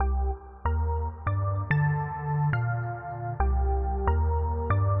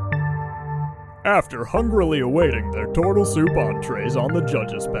After hungrily awaiting their turtle soup entrees on the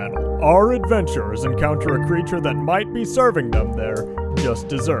judges panel, our adventurers encounter a creature that might be serving them their just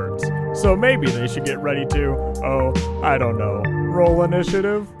desserts. So maybe they should get ready to, I don't know, roll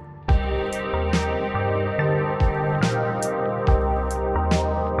initiative?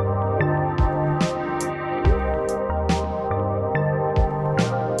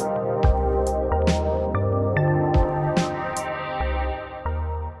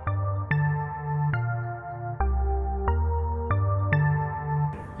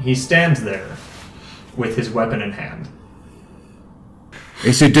 He stands there with his weapon in hand.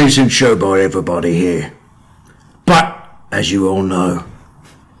 It's a decent show by everybody here. But, as you all know,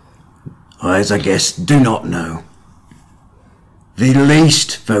 as I guess do not know, the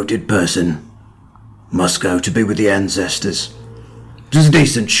least voted person must go to be with the ancestors. It was a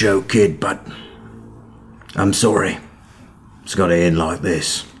decent show, kid, but I'm sorry. It's got to end like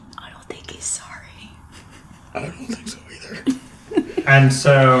this. I don't think he's sorry. I don't think so either. And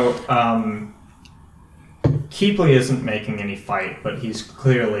so, Keepley isn't making any fight, but he's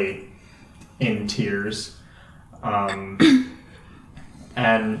clearly in tears. And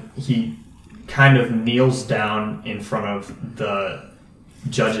he kind of kneels down in front of the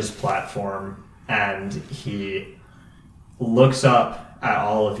judge's platform, and he looks up at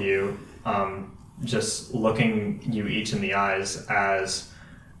all of you, just looking you each in the eyes as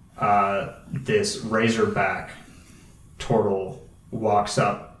this razorback turtle walks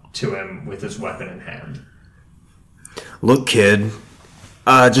up to him with his weapon in hand. Look, kid,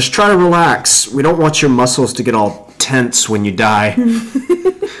 just try to relax. We don't want your muscles to get all tense when you die.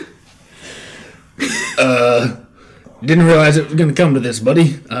 Didn't realize it was going to come to this,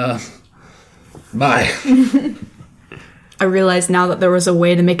 buddy. Bye. I realize now that there was a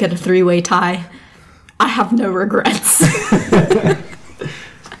way to make it a three-way tie. I have no regrets.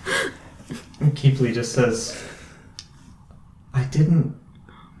 Keepley just says, I didn't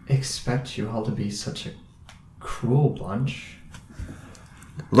expect you all to be such a cruel bunch.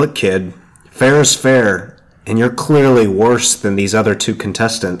 Look, kid, fair is fair, and you're clearly worse than these other two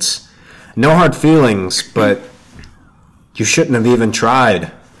contestants. No hard feelings, but you shouldn't have even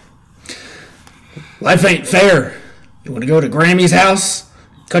tried. Life ain't fair. You want to go to Grammy's house,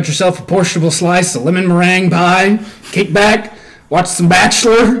 cut yourself a portionable slice of lemon meringue pie, kick back, watch some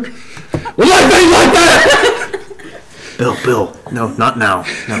Bachelor? Well, life ain't like that! Bill, no, not now.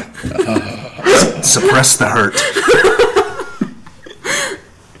 No. Suppress the hurt.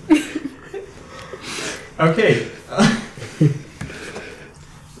 Okay.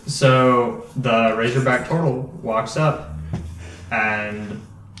 So the razorback turtle walks up and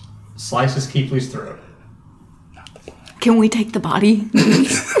slices Keepley's throat. Can we take the body?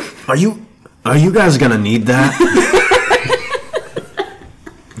 Are you guys gonna need that?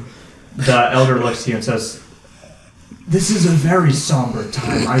 The elder looks to you and says, this is a very somber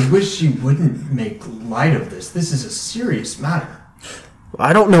time. I wish you wouldn't make light of this. This is a serious matter.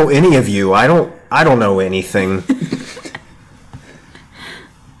 I don't know any of you. I don't know anything.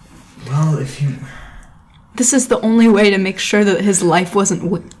 Well, if you... This is the only way to make sure that his life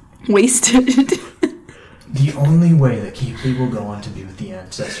wasn't wasted. The only way that Keepley will go on to be with the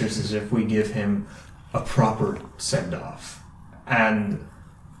ancestors is if we give him a proper send-off. And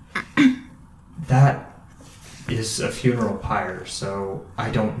that is a funeral pyre, so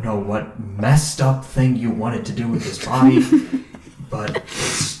I don't know what messed up thing you wanted to do with this body, but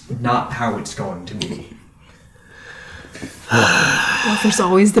it's not how it's going to be. Well, there's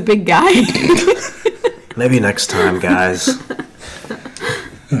always the big guy. Maybe next time, guys.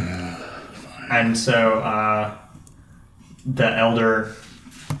 And so the elder,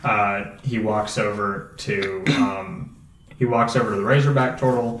 he walks over to the razorback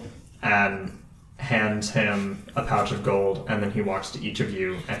turtle and hands him a pouch of gold, and then he walks to each of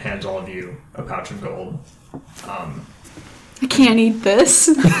you and hands all of you a pouch of gold. I can't eat this.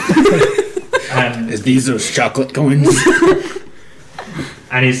 And Is these those chocolate coins?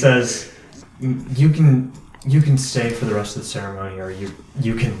 And he says, "You can stay for the rest of the ceremony, or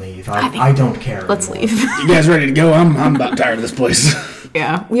you can leave. I don't care. Let's anymore." leave. You guys ready to go? I'm about tired of this place.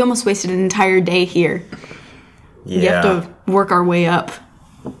 Yeah, we almost wasted an entire day here. Yeah. We have to work our way up.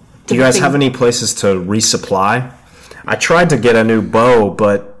 Do you guys have any places to resupply? I tried to get a new bow,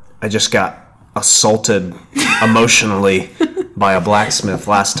 but I just got assaulted emotionally by a blacksmith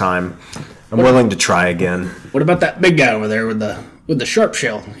last time. I'm willing to try again. What about that big guy over there with the sharp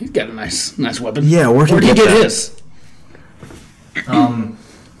shell? He's got a nice weapon. Yeah, where'd he he get that? his?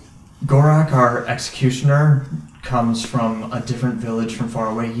 Gorak, our executioner, comes from a different village from far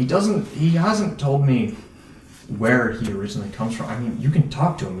away. He hasn't told me where he originally comes from. I mean, you can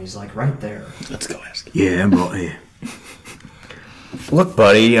talk to him. He's like right there. Let's go ask him. Yeah, I'm right here. Look,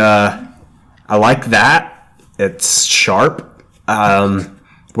 buddy, I like that. It's sharp.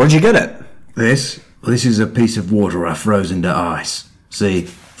 Where'd you get it? This is a piece of water I froze into ice. See?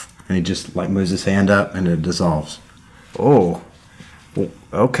 And he just like moves his hand up and it dissolves. Oh,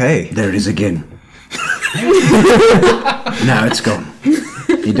 okay. There it is again. Now it's gone.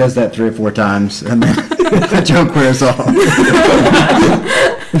 He does that 3 or 4 times and then the joke wears off.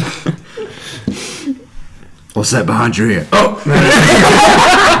 What's that behind your ear? Oh!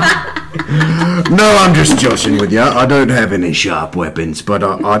 No, I'm just joshing with you. I don't have any sharp weapons, but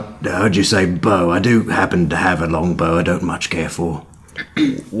I heard you say bow. I do happen to have a long bow I don't much care for.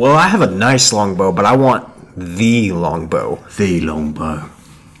 Well, I have a nice longbow, but I want the longbow. The longbow.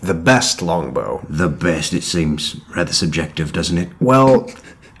 The best longbow. The best, it seems rather subjective, doesn't it? Well,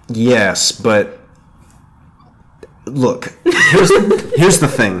 yes, but look, here's the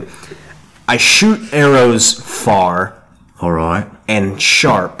thing. I shoot arrows far All right. and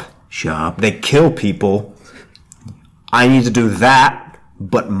sharp. Sharp. They kill people. I need to do that,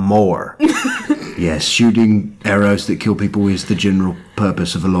 but more. Yes, shooting arrows that kill people is the general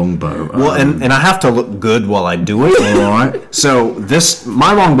purpose of a longbow. Well, and I have to look good while I do it. All right. So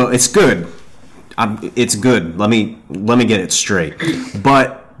my longbow, it's good. It's good. Let me get it straight.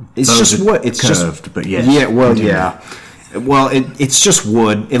 But it's Those just are wood. It's curved, just but yes. Yeah. Well, Continue. yeah. Well, it's just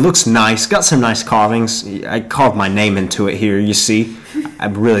wood. It looks nice. Got some nice carvings. I carved my name into it here. You see,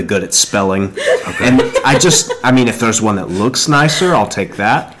 I'm really good at spelling. Okay. And I mean, if there's one that looks nicer, I'll take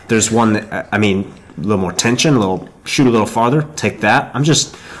that. There's one that, I mean, a little more tension, shoot a little farther, take that.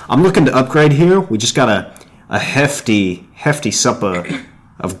 I'm looking to upgrade here. We just got a hefty supper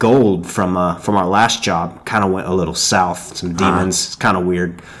of gold from our last job. Kind of went a little south. Some demons. It's kind of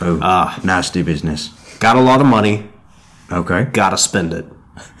weird. Oh, nasty business. Got a lot of money. Okay. Gotta spend it.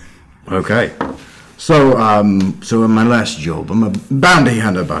 Okay. So in my last job, I'm a bounty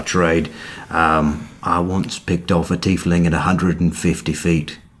hunter by trade. I once picked off a tiefling at 150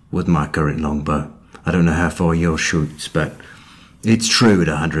 feet with my current longbow. I don't know how far yours shoots, but it's true at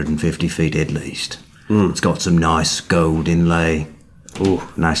 150 feet at least. It's got some nice gold inlay. Ooh,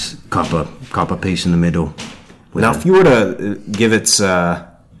 nice copper piece in the middle. Now, if you were to give its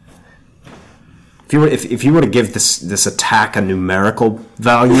if you were to give this attack a numerical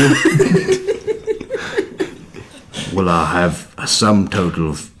value, well, I have a sum total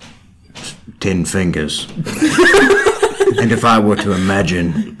of 10 fingers. And if I were to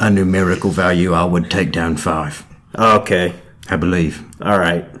imagine a numerical value, I would take down 5. okay, I believe. all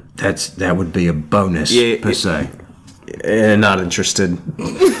right, That would be a bonus per se. not interested.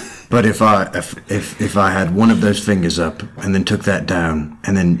 But if I had one of those fingers up and then took that down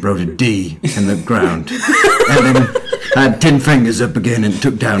and then wrote a D in the ground and then had 10 fingers up again and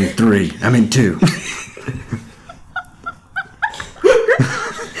took down 2.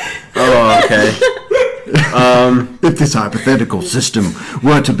 Oh, okay. If this hypothetical system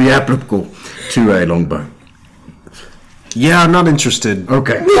were to be applicable to a longbow. Yeah, I'm not interested.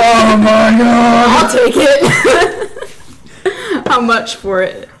 Okay. I'll take it. How much for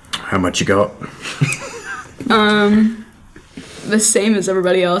it? How much you got? The same as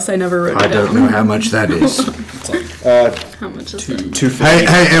everybody else. I never wrote I it don't down. know how much that is. How much is it? 250.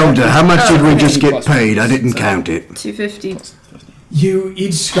 Hey, Elder, how much did we just get paid? I didn't count it. 250. You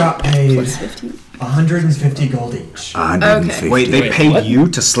each got paid 50. 150 gold each. 150. Wait, they Wait, paid what? you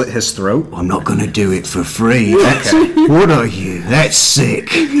to slit his throat? I'm not going to do it for free. What are you? That's sick.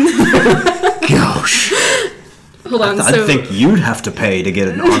 Gosh. Hold on. I think you'd have to pay to get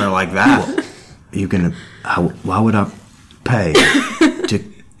an honor like that. You gonna? Why would I pay to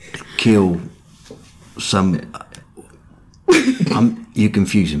kill some? You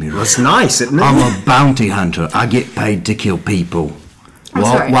confusing me. Right? It's nice, isn't it? I'm a bounty hunter. I get paid to kill people. I'm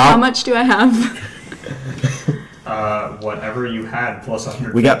sorry. How much do I have? Whatever you had plus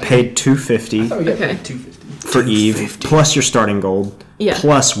 100. We got paid 250 Okay. 250. for Eve, 250. plus your starting gold, Yeah.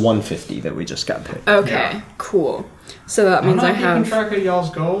 plus 150 that we just got paid. Okay. Yeah. Cool. So that means I keeping have. track of y'all's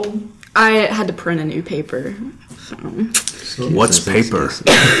gold. I had to print a new paper. So. What's paper?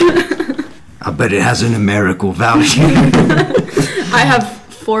 I bet it has a numerical value. I have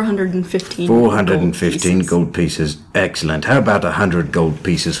 415. 415 gold pieces. gold pieces. Excellent. How about 100 gold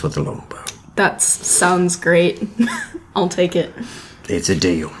pieces for the longbow? That sounds great. I'll take it. It's a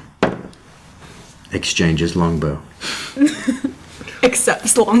deal. Exchanges longbow.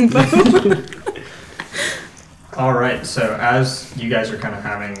 Accepts longbow. All right. So as you guys are kind of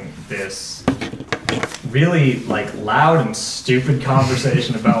having this really like loud and stupid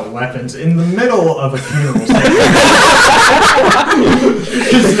conversation about weapons in the middle of a funeral ceremony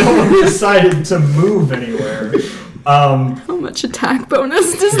because no one decided to move anywhere. How much attack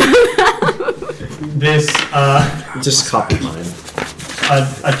bonus does that have? This Just copy mine.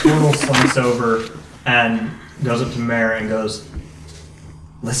 a turtle slumps over and goes up to Mare and goes,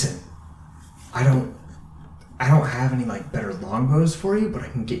 "Listen, I don't have any like better longbows for you, but I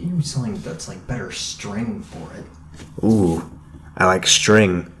can get you something that's like better string for it." Ooh, I like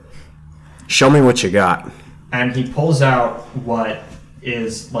string. Show me what you got. And he pulls out what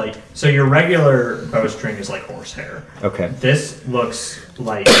is like, so your regular bowstring is like horsehair. Okay. This looks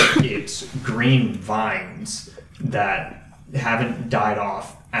like it's green vines that haven't died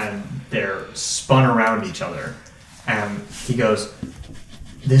off and they're spun around each other. And he goes,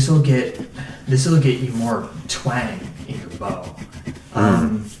 This'll get you more twang in your bow.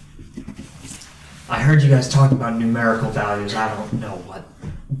 I heard you guys talking about numerical values. I don't know what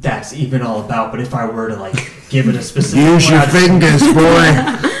that's even all about, but if I were to like give it a specific Use your fingers, boy.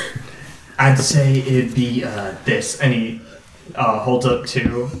 I'd say it'd be this. And he holds up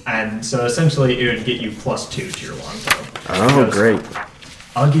 2, and so essentially it would get you +2 to your longbow. Oh, great.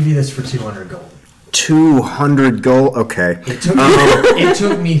 I'll give you this for 200 gold. 200 gold. Okay. It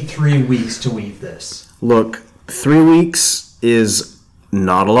took me 3 weeks to weave this. Look, 3 weeks is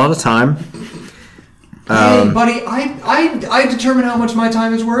not a lot of time. Hey, buddy, I determine how much my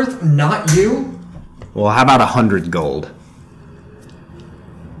time is worth, not you. Well, how about 100 gold?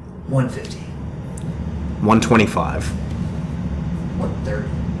 150. 125. 130.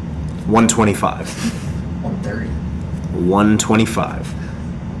 125. 130. 125.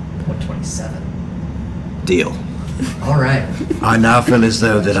 127. Deal. All right. I now feel as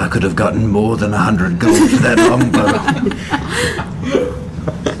though that I could have gotten more than 100 gold for that longbow.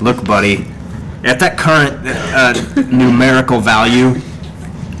 Look, buddy, at that current numerical value,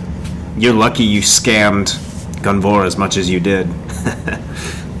 you're lucky you scammed Gunvor as much as you did.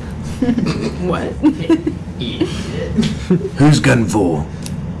 What? Who's Gunvor?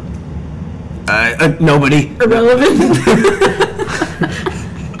 Nobody. Irrelevant.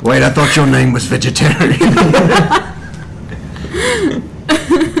 Wait, I thought your name was vegetarian.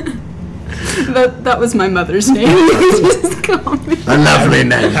 That was my mother's name. Just call me. A lovely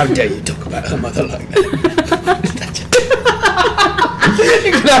name. How dare you talk about her mother like that?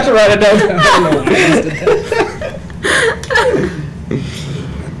 You're gonna have to write it down. I don't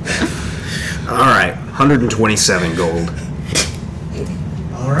know. All right, 127 gold.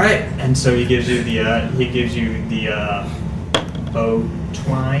 All right. And so he gives you the bow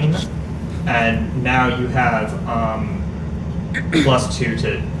twine, and now you have +2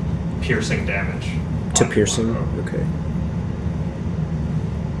 to piercing damage. To on your piercing? longbow. Okay.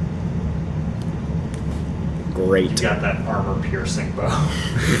 You Great. got that armor piercing bow.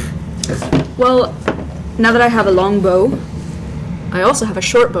 Well, now that I have a long bow, I also have a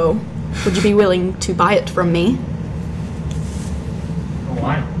short bow. Would you be willing to buy it from me?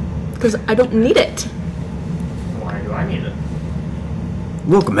 Why? Because I don't need it. Why do I need it?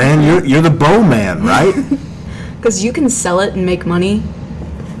 Look, man, you're the bowman, right? Because you can sell it and make money.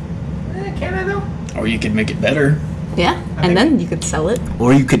 Can I though? Or you could make it better. Yeah, and then you could sell it.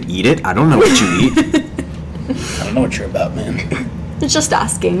 Or you could eat it. I don't know what you eat. I don't know what you're about, man. It's just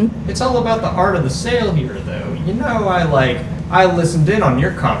asking. It's all about the art of the sale here, though. You know, I listened in on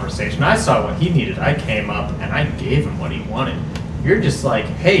your conversation. I saw what he needed. I came up and I gave him what he wanted. You're just like,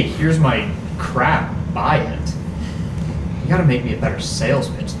 hey, here's my crap. Buy it. You gotta make me a better sales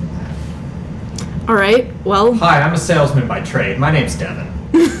pitch than that. All right. Well, Hi, I'm a salesman by trade. My name's Devin.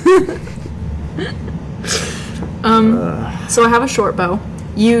 so I have a short bow.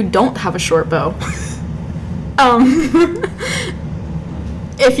 You don't have a short bow.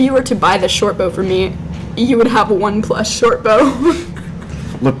 If you were to buy the short bow for me, you would have a 1+ short bow.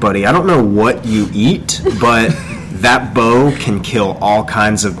 Look, buddy, I don't know what you eat, but that bow can kill all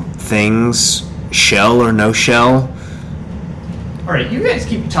kinds of things, shell or no shell. All right, you guys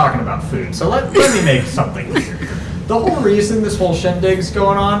keep talking about food, so let me make something clear. The whole reason this whole shindig's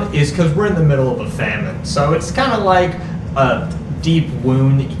going on is because we're in the middle of a famine. So it's kind of like a deep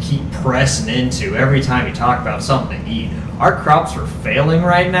wound that you keep pressing into every time you talk about something to eat. Our crops are failing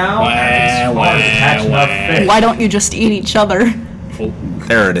right now, and it's hard to catch enough fish. Why don't you just eat each other?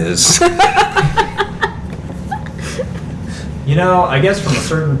 There it is. You know, I guess from a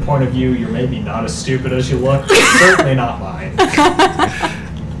certain point of view, you're maybe not as stupid as you look, but certainly not mine.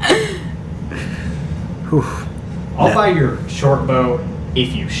 I'll buy your short bow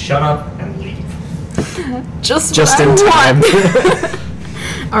if you shut up and leave. Just Just what in I time.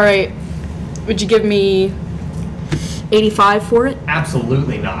 want. All right. Would you give me 85 for it?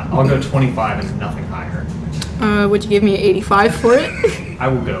 Absolutely not. I'll go 25 and nothing higher. Would you give me 85 for it? I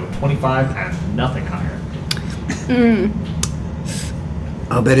will go 25 and nothing higher.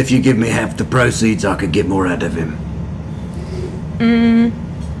 I'll bet if you give me half the proceeds, I could get more out of him.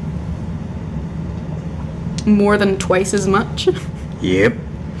 More than twice as much? Yep.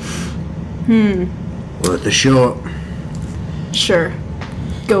 Worth a shot. Sure.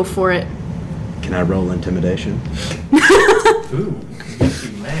 Go for it. Can I roll intimidation? Ooh, yes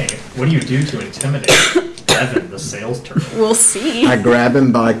you may. What do you do to intimidate Devin, the sales turtle? We'll see. I grab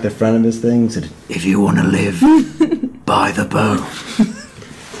him by the front of his thing and said, if you want to live, buy the bow.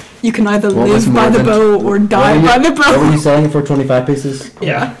 You can either live by the bow or die by the bow. What were you selling for 25 pieces?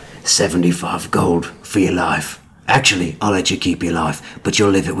 Yeah. 75 gold for your life. Actually, I'll let you keep your life, but you'll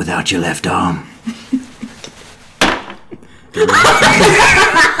live it without your left arm.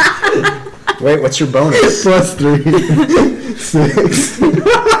 Wait, what's your bonus? Plus 3. 6.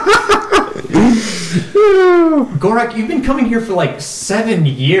 Gorak, you've been coming here for like 7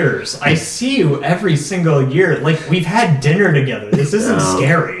 years. I see you every single year. Like, we've had dinner together. This isn't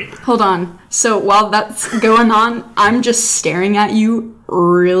scary. Hold on. So while that's going on, I'm just staring at you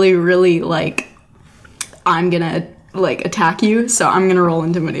really, really, like, I'm gonna, like, attack you, so I'm gonna roll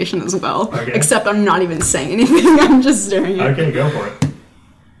intimidation as well. Okay. Except I'm not even saying anything, I'm just staring at you. Okay, go for it.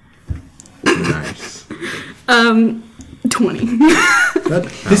 Nice. 20.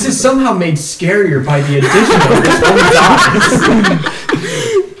 This is somehow made scarier by the addition of this one's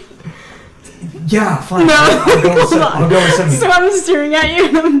eyes. Yeah, fine. No, I'll go with 70. So I'm staring at you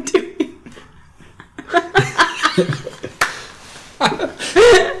and I'm doing...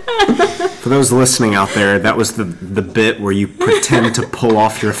 For those listening out there, that was the bit where you pretend to pull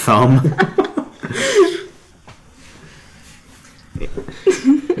off your thumb.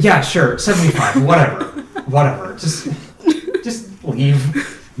 Yeah, sure, 75, whatever. Just leave.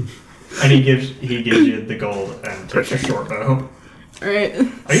 And he gives you the gold and takes your short bow. Alright.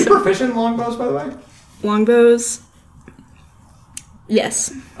 Are you proficient in longbows, by the way? Longbows?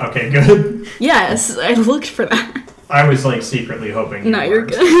 Yes. Okay, good. Yes, I looked for that. I was like secretly hoping. No, you're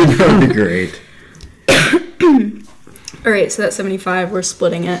weren't. good. That would be great. Alright, so that's 75, we're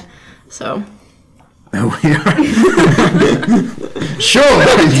splitting it. So... Oh, we are. Sure,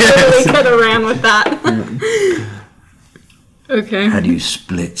 Totally yes. could have ran with that. Okay. How do you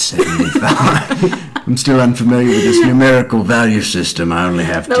split 75? I'm still unfamiliar with this numerical value system. I only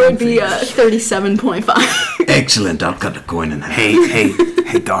have That 10 would be fingers. 37.5. Excellent. I'll cut a coin in half. Hey,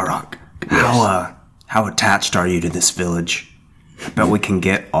 Garok. How attached are you to this village? I bet we can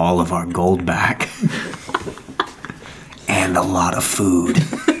get all of our gold back. And a lot of food.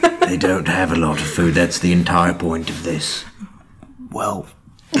 They don't have a lot of food. That's the entire point of this. Well,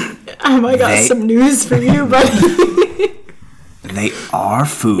 I got They- some news for you, buddy. they are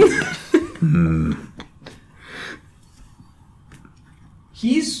food.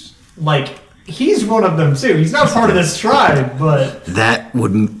 He's one of them too. He's not part of this tribe, but That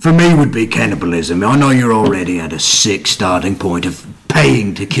wouldn't, for me, would be cannibalism. I know you're already at a sick starting point of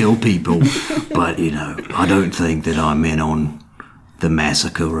paying to kill people, but, I don't think that I'm in on the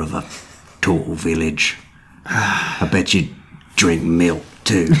massacre of a total village. I bet you drink milk,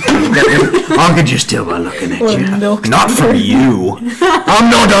 too. I could just tell by looking at you. Milk. Not from you. I'm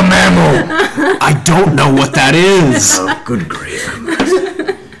not a mammal! I don't know what that is. Oh, good grief.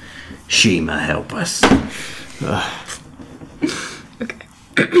 Shima, help us.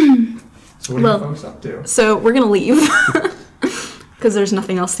 so what Well- are you folks up to? So we're gonna leave. Because there's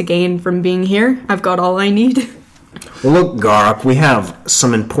nothing else to gain from being here. I've got all I need. Well, look, Garok, we have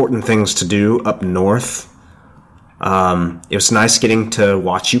some important things to do up north. It was nice getting to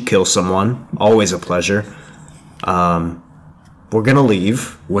watch you kill someone. Always a pleasure. We're gonna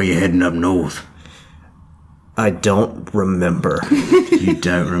leave. Where you heading up north? I don't remember. You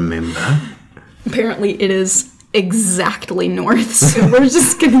don't remember? Apparently it is exactly north, so we're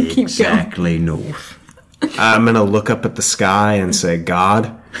just gonna keep going. Exactly north. I'm gonna look up at the sky and say,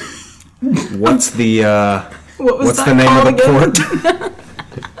 God, what's the What was what's that the name of called the again? port?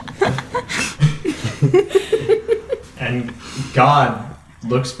 And God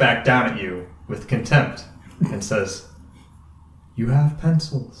looks back down at you with contempt and says, "You have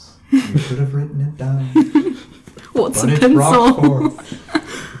pencils. You should have written it down. What's But a it's pencil? Rockport."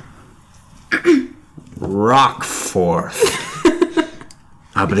 Rockforth.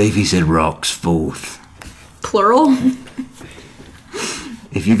 I believe he said Roxforth. Plural?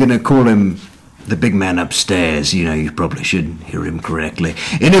 If you're gonna call him the big man upstairs, you probably should hear him correctly.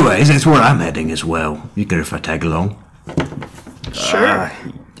 Anyways, that's where I'm heading as well. You care if I tag along? Sure.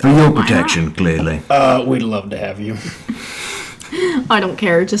 For your protection, clearly. We'd love to have you. I don't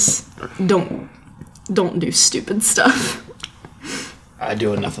care. Just don't do stupid stuff. I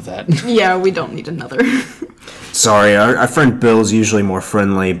do enough of that. Yeah, we don't need another. Sorry, our friend Bill's usually more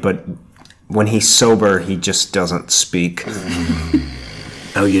friendly, but when he's sober, he just doesn't speak.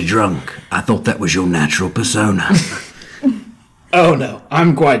 Oh, you're drunk. I thought that was your natural persona. Oh no,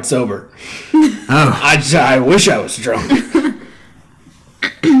 I'm quite sober. Oh. I wish I was drunk.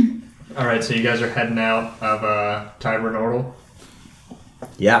 All right, so you guys are heading out of Tybur Nordal.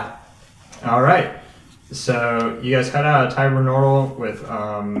 Yeah. All right, so you guys head out of Tybur Nordal with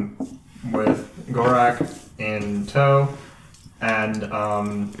Gorak in tow, and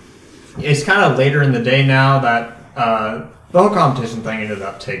it's kind of later in the day now that the whole competition thing ended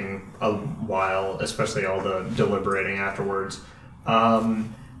up taking a while, especially all the deliberating afterwards.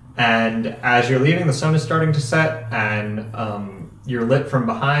 And as you're leaving, the sun is starting to set, and you're lit from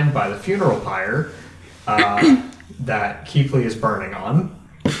behind by the funeral pyre that Keithley is burning on.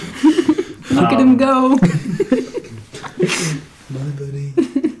 Look at him go.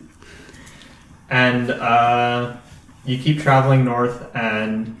 And you keep traveling north,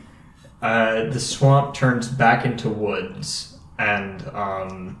 and the swamp turns back into woods, and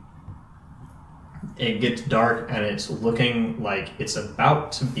it gets dark, and it's looking like it's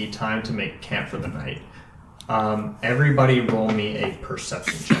about to be time to make camp for the night. Everybody roll me a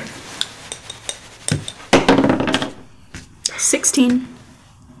perception check. 16.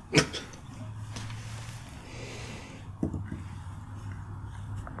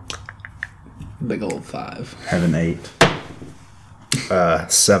 Big old 5. Have an 8.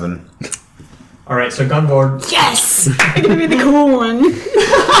 7. All right, so Gunvor, Yes! I'm gonna be the cool one.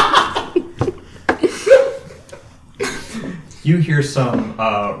 you hear some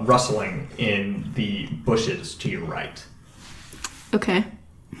rustling in the bushes to your right. Okay.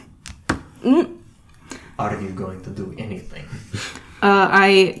 Are you going to do anything?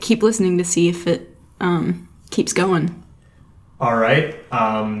 I keep listening to see if it keeps going. All right,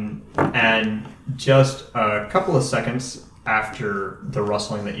 and just a couple of seconds after the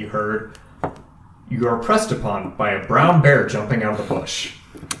rustling that you heard, you are pressed upon by a brown bear jumping out of the bush.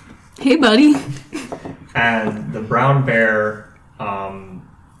 Hey, buddy. And the brown bear,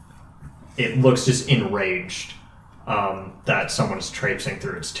 it looks just enraged that someone is traipsing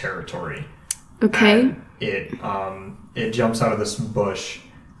through its territory. Okay. And it jumps out of this bush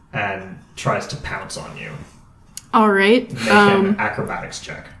and tries to pounce on you. All right. Make an acrobatics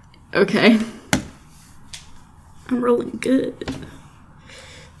check. Okay. I'm rolling good.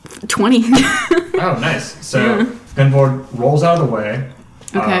 20. Oh, nice. So Gunvor rolls out of the way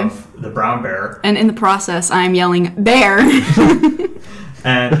Okay. of the brown bear, And in the process, I'm yelling, bear!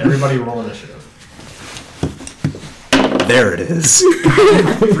 and everybody roll initiative. There it is.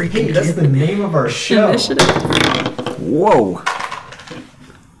 Hey, that's the name of our show. Initiative. Whoa.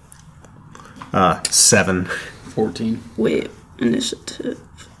 7. 14. Wait, initiative.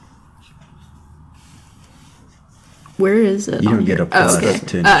 Where is it? You on don't get here? a plus okay.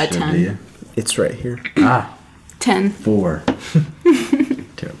 to initiative, 10. do you? It's right here. 10. 4.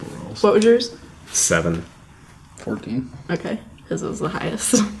 Terrible rolls. What was yours? 7. 14. Okay, because it was the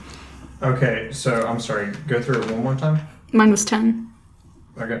highest. Okay, so I'm sorry. Go through it one more time. Mine was 10.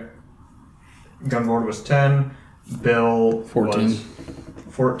 Okay. Gunvor was 10. Bill 14. was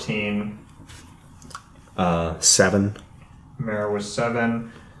 14. 7. Mara was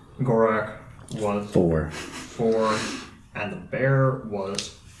 7. Gorak was 4. 4. And the bear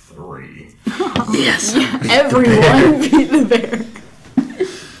was 3. Yes. Everyone beat the bear.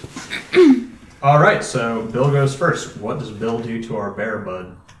 All right, so Bill goes first. What does Bill do to our bear,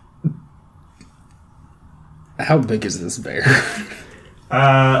 bud? How big is this bear?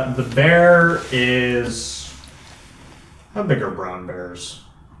 The bear is... How big are brown bears?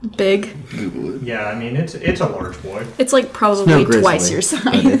 Big. Google it. Yeah, I mean, it's a large boy. It's like probably No grizzly, twice your but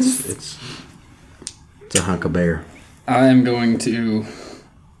size. it's a hunk of bear. I am going to...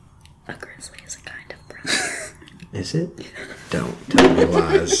 A grizzly is a kind of brown. Is it? Don't tell me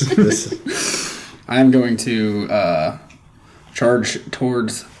lies. I am going to charge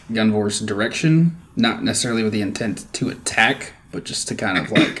towards Gunvor's direction, not necessarily with the intent to attack, but just to kind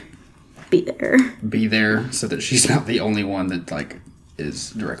of like Be there. be there so that she's not the only one that like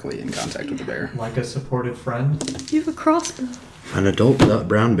is directly in contact with the bear. Like a supported friend. You have a crossbow. An adult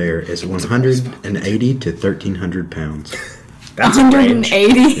brown bear is 180 to 1,300 pounds. That's a range.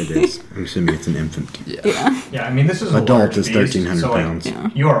 180. It is. I'm assuming it's an infant. Yeah. Yeah, I mean, this is a Adult large is beast, 1,300 so, like, pounds. Yeah.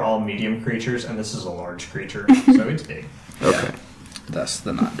 You are all medium creatures, and this is a large creature, so it's big. Okay. Thus,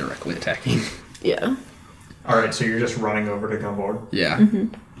 the not directly attacking. Yeah. All right, so you're just running over to Gunvor. Yeah.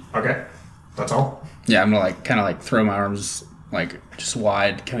 Okay, that's all. Yeah, I'm gonna like kind of like throw my arms like just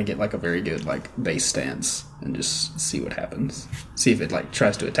wide, kind of get like a very good like base stance, and just see what happens. See if it like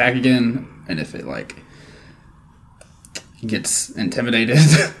tries to attack again, and if it like gets intimidated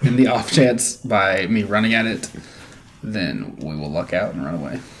in the off chance by me running at it, then we will luck out and run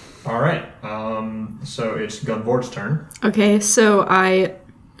away. All right. So it's Gunvort's turn. Okay, so I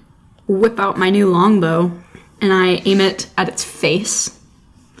whip out my new longbow and I aim it at its face.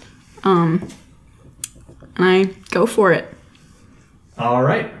 And I go for it. All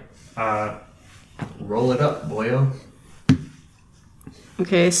right. Roll it up, boyo.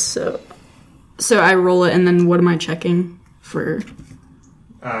 Okay, so I roll it, and then what am I checking for?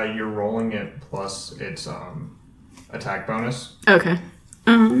 You're rolling it plus its attack bonus. Okay.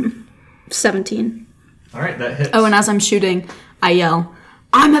 17. All right, that hits. Oh, and as I'm shooting, I yell,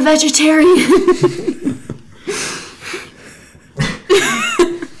 "I'm a vegetarian!"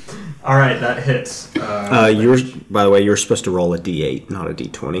 All right, that hits. By the way, you're supposed to roll a D8, not a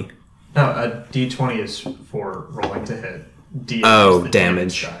D20. No, a D20 is for rolling to hit. D8 Oh, is the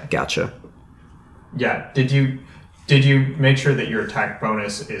damage. die. Gotcha. Yeah. Did you make sure that your attack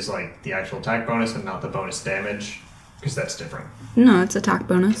bonus is like the actual attack bonus and not the bonus damage? Because that's different. No, it's attack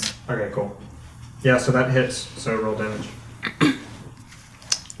bonus. Okay, cool. Yeah, so that hits. So roll damage.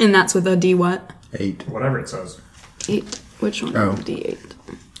 And that's with a D what? 8. Whatever it says. 8. Which one? Oh. D8.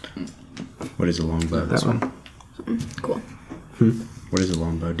 What is a longbow? This one. Cool. What is a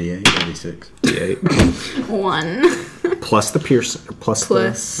longbow? D8 or D6? D8. 1. Plus the piercing. Plus.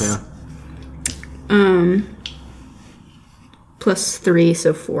 Plus 3,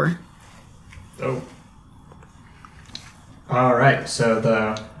 so 4. Oh. All right. So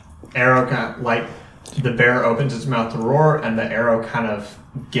the arrow the bear opens its mouth to roar, and the arrow kind of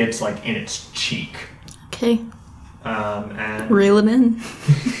gets like in its cheek. Okay. And Reel it in.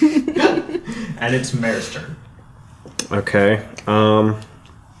 and it's Mare's turn. Okay.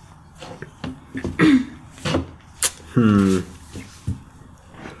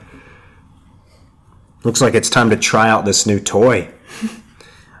 Looks like it's time to try out this new toy.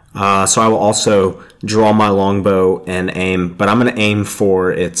 So I will also draw my longbow and aim, but I'm going to aim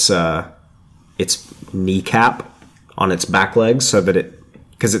for its kneecap on its back legs, so that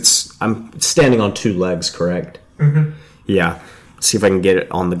I'm standing on 2 legs, correct? Mm-hmm. Yeah. See if I can get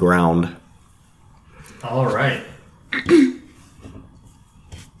it on the ground. All right.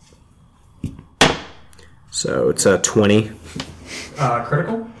 So it's a 20.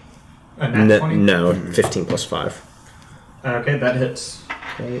 Critical? A nat 20? No, 15 plus 5. Okay, that hits.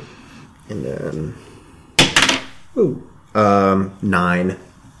 Okay. And then 9.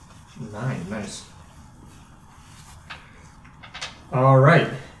 9, nice. All right.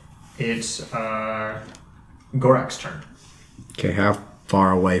 It's Gorak's turn. Okay, how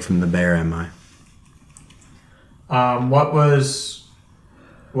far away from the bear am I? What was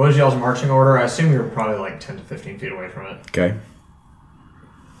y'all's marching order? I assume you were probably like 10 to 15 feet away from it. Okay.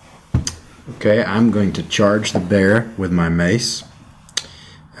 Okay, I'm going to charge the bear with my mace.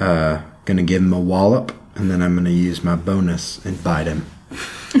 Gonna give him a wallop, and then I'm gonna use my bonus and bite him.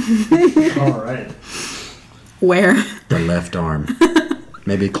 All right. Where? The left arm.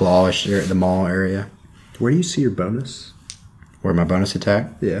 Maybe clawish there at the maw area. Where do you see your bonus? Where my bonus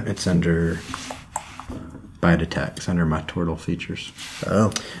attack? Yeah. It's under bite attack. It's under my turtle features.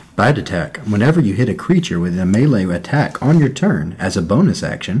 Oh. Bite attack. Whenever you hit a creature with a melee attack on your turn, as a bonus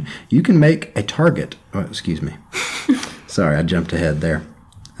action, you can make a target. Oh, excuse me. Sorry, I jumped ahead there.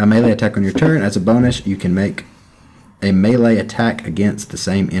 A melee attack on your turn, as a bonus, you can make a melee attack against the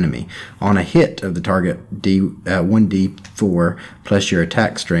same enemy. On a hit of the target, 1d4 plus your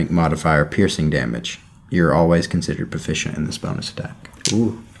attack strength modifier piercing damage. You're always considered proficient in this bonus attack.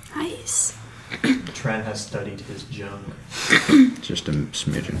 Ooh. Nice. Trent has studied his junk. Just a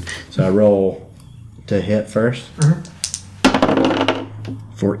smidgen. So I roll to hit first.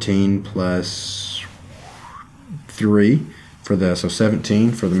 14 plus 3 for so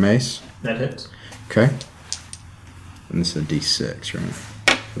 17 for the mace. That hits. Okay. And this is a d6, right?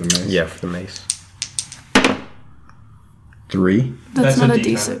 For the mace. Yeah, for the mace. 3. That's a not a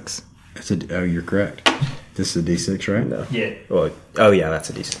D10. D6. Oh, you're correct. This is a d6, right? No. Yeah. Well, oh, yeah, that's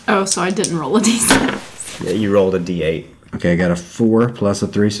a D6. Oh, so I didn't roll a D6. Yeah, you rolled a D8. Okay, I got a 4 plus a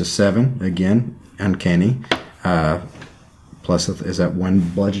 3, so 7. Again, uncanny. Plus, is that 1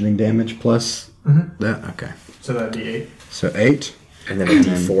 bludgeoning damage plus that? Okay. So that'd be 8. So 8 And then a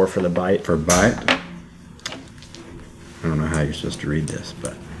D4 for the bite. for bite. I don't know how you're supposed to read this,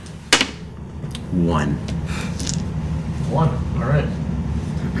 but 1. 1. All right.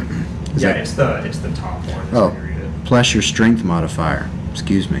 Is Yeah, that- it's the top one. That's Oh, how you read it. plus your strength modifier.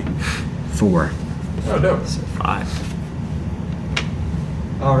 Excuse me. 4. Oh, no. 5.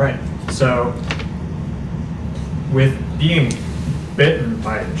 All right. So, with being bitten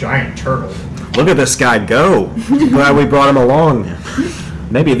by a giant turtle, Look at this guy go. Glad we brought him along.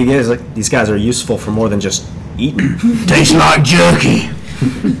 Maybe these guys are useful for more than just eating. Tastes like jerky.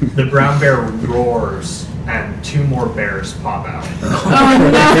 the brown bear roars, and 2 more bears pop out.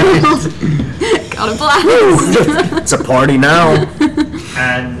 Got a blast. It's a party now.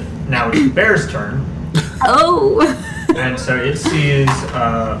 And now it's the bear's turn. Oh. And so it sees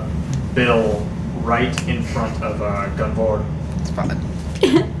Bill right in front of Gunvor. It's fine.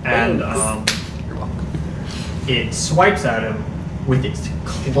 And You're welcome. it swipes at him with its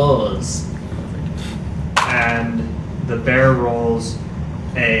claws. And the bear rolls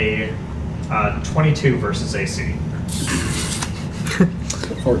a 22 versus AC.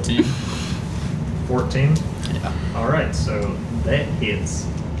 14. 14? Yeah. Alright, so that hits.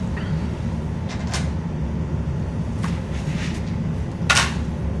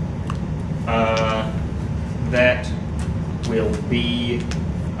 That will be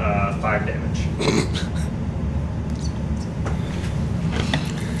 5 damage.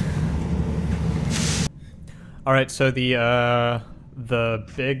 All right, so the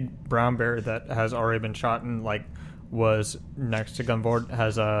big brown bear that has already been shot and was next to Gunvor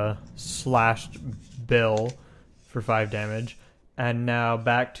has slashed Bill for 5 damage, and now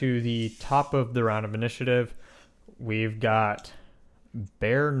back to the top of the round of initiative. We've got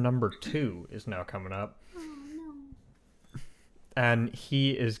bear number 2 is now coming up. And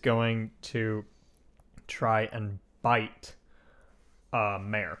he is going to try and bite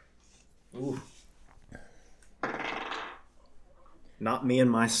Mare. Ooh. Not me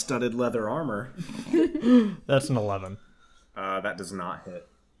and my studded leather armor. That's an 11. That does not hit.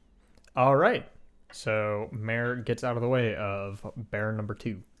 All right. So Mare gets out of the way of bear number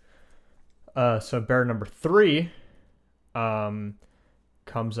 2. So bear number 3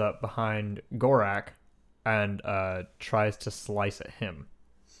 comes up behind Gorak and tries to slice at him.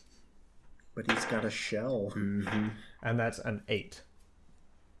 But he's got a shell. Mm-hmm. And that's an 8.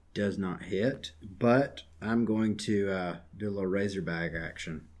 Does not hit, but I'm going to do a little razorback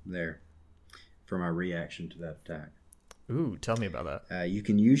action there for my reaction to that attack. Ooh, tell me about that. You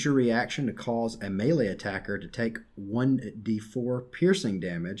can use your reaction to cause a melee attacker to take 1d4 piercing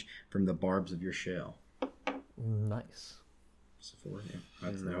damage from the barbs of your shell. Nice. It's a 4, yeah.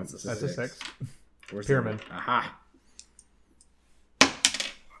 That's a 6. Where's Pyramid. the- Aha!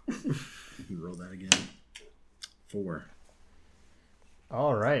 You roll that again. 4.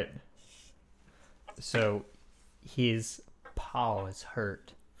 All right. So his paw is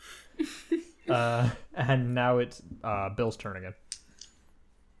hurt. And now it's Bill's turn again.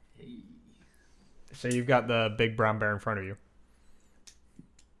 So you've got the big brown bear in front of you.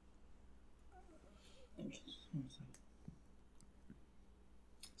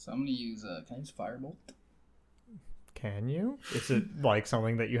 So I'm gonna use. Can I use Firebolt? Can you? Is it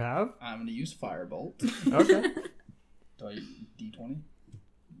something that you have? I'm gonna use Firebolt. Okay. Do I D20?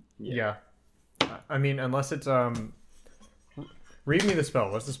 Yeah. I mean, unless it's read me the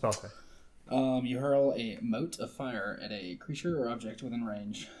spell. What's the spell say? You hurl a mote of fire at a creature or object within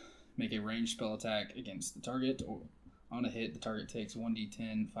range. Make a ranged spell attack against the target, or on a hit, the target takes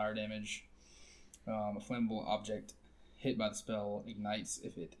 1d10 fire damage. A flammable object hit by the spell ignites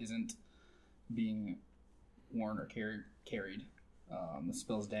if it isn't being worn or carried. The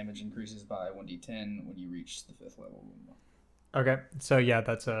spell's damage increases by 1d10 when you reach the 5th level. Okay. So yeah,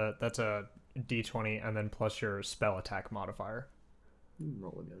 that's a d20 and then plus your spell attack modifier.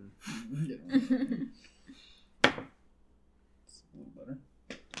 Roll again. It's a little better.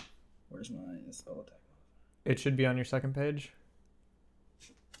 Where's my spell attack? It should be on your second page.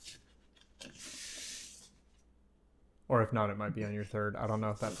 Or if not, it might be on your third. I don't know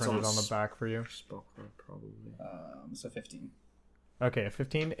if that printed on the back for you. Spell card, probably. So 15. Okay, a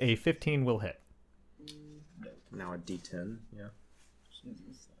 15. A 15 will hit. Now a D10. Yeah.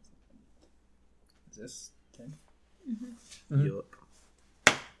 Is this 10? Yup.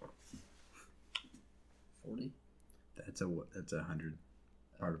 40? That's a 100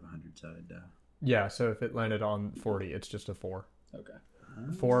 part of a 100-sided die. Yeah, so if it landed on 40, it's just a 4. Okay.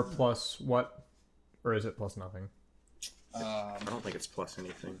 4 plus what? Or is it plus nothing? I don't think it's plus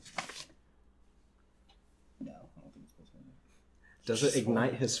anything. No, I don't think it's supposed to be. Does it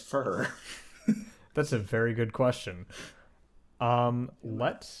ignite his fur? That's a very good question.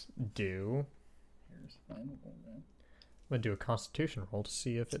 Let's do... Here's mine. I'm going to do a constitution roll to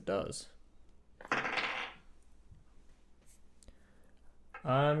see if it does.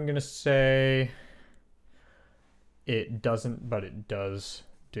 I'm going to say It doesn't, but it does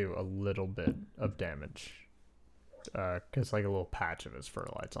do a little bit of damage. Because like a little patch of his fur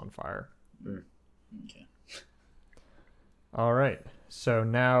lights on fire. Okay. All right. So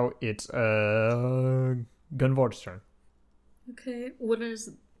now it's Gunvor's turn. Okay,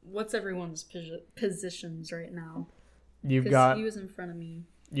 what's everyone's positions right now? You've 'Cause got he was in front of me.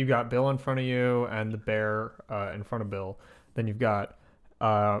 you got Bill in front of you and the bear in front of Bill. Then you've got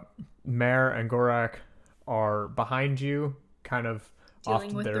Mare and Gorak are behind you, kind of off Dealing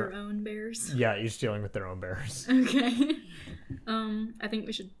to with their own bears. Yeah, each dealing with their own bears. Okay. I think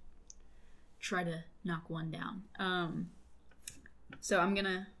we should try to knock one down. So I'm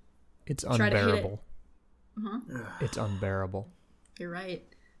gonna. It's Try to hit it. unbearable. It's unbearable. You're right.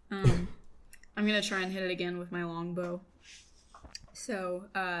 I'm gonna try and hit it again with my longbow. So,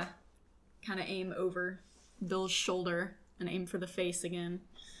 kind of aim over Bill's shoulder and aim for the face again,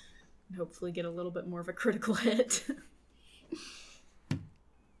 and hopefully get a little bit more of a critical hit.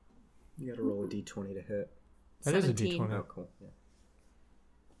 You gotta roll a d20 to hit. That is a 17. d20. Oh, cool.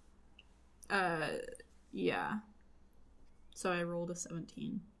 Yeah. Yeah. So I rolled a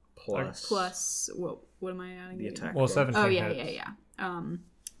 17 Plus. plus what am I adding? The again? attack. Well, roll. 17 Oh yeah, hits. yeah.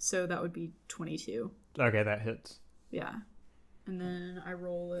 So that would be 22. Okay, that hits. Yeah. And then I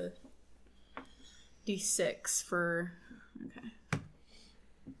roll a d6 for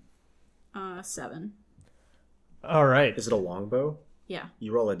 7. All right. Is it a longbow? Yeah.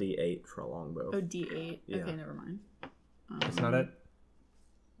 You roll a d8 for a longbow. Oh, d8. Yeah. Okay, never mind. That's not it.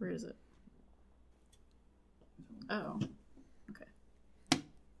 Where is it? Oh. Okay.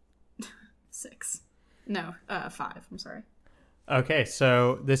 6. No, 5. I'm sorry. Okay,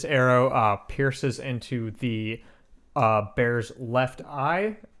 so this arrow pierces into the bear's left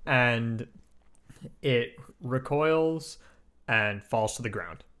eye, and it recoils and falls to the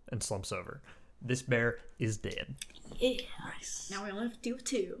ground and slumps over. This bear is dead. Yeah. Nice. Now we only have to do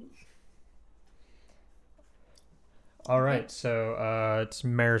 2. All right, so it's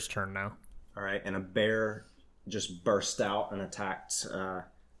Mare's turn now. All right, and a bear just burst out and attacked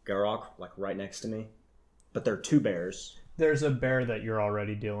Garok, like right next to me. But there are 2 bears. There's a bear that you're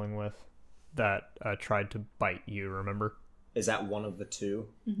already dealing with that tried to bite you, remember? Is that one of the 2?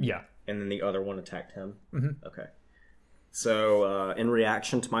 Yeah. And then the other one attacked him? Mm-hmm. Okay. So, in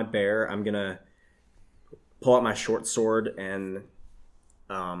reaction to my bear, I'm going to pull out my short sword and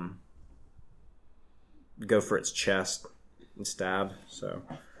go for its chest and stab. So,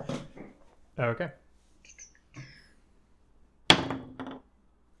 Okay.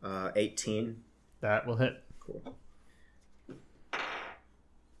 18. That will hit. Cool.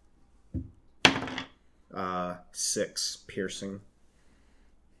 6 piercing.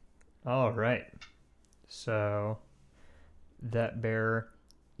 All right. So that bear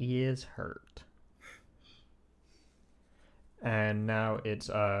is hurt. And now it's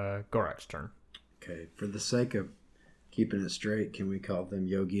Gorak's turn. Okay, for the sake of keeping it straight, can we call them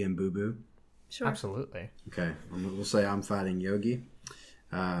Yogi and Boo Boo? Sure. Absolutely. Okay, we'll say I'm fighting Yogi.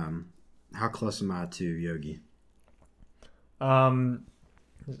 How close am I to Yogi?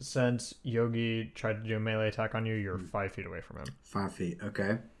 Since Yogi tried to do a melee attack on you, you're 5 feet away from him. 5 feet,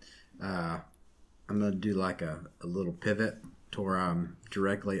 okay. I'm going to do like a little pivot to where I'm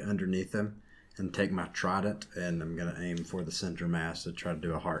directly underneath him and take my trident, and I'm going to aim for the center mass to try to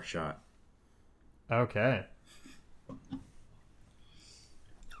do a heart shot. Okay.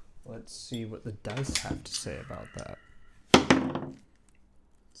 Let's see what the dice have to say about that.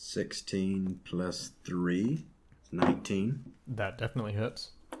 16 plus 3 is 19. That definitely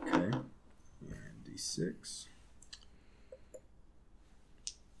hits. Okay. And D6.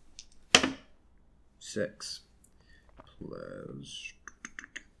 6 plus.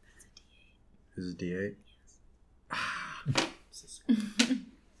 Is it D8? Yes.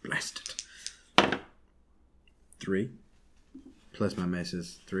 Blast it. 3 plus my mace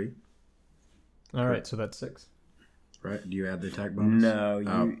is 3. All right, so that's 6. Right? Do you add the attack bonus?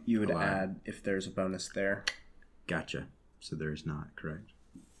 No, you would allowed. add if there's a bonus there. Gotcha. So there's not, correct?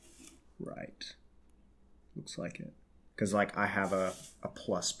 Right. Looks like it. Because, like, I have a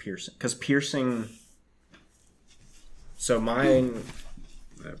plus piercing. Because piercing... So mine...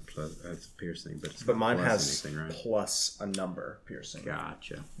 That's piercing, but it's But not mine plus has anything, right? plus a number piercing.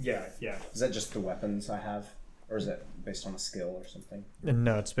 Gotcha. Yeah. Is that just the weapons I have? Or is it based on a skill or something?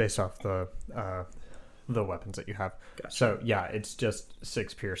 No, it's based off the weapons that you have. Gotcha. So yeah, it's just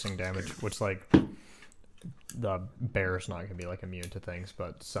 6 piercing damage, which like the bear's not gonna be like immune to things,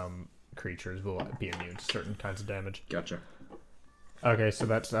 but some creatures will be immune to certain kinds of damage. Gotcha. Okay, so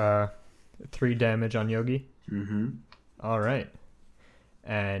that's 3 damage on Yogi. Mm-hmm. All right,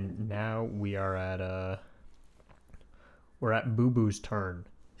 and now we are at we're at Boo Boo's turn.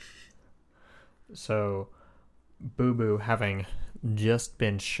 So, Boo Boo, having just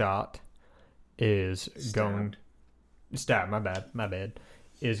been shot, is going... Stab, my bad.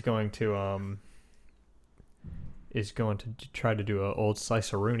 Is going to try to do an old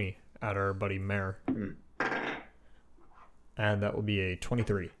slice-a-rooney at our buddy Mare. And that will be a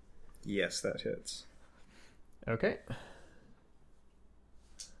 23. Yes, that hits. Okay.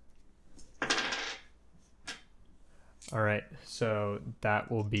 All right, so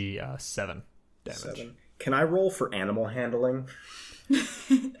that will be 7 damage. 7. Can I roll for animal handling?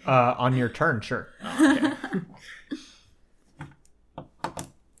 On your turn, sure.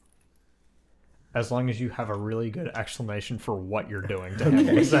 As long as you have a really good explanation for what you're doing to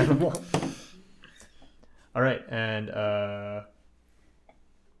handle this animal. All right, and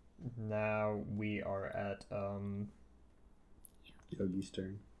now we are at Yogi's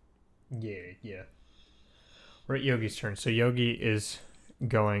turn. Yeah. We're at Yogi's turn. So Yogi is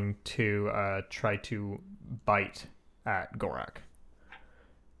going to try to bite at Gorak.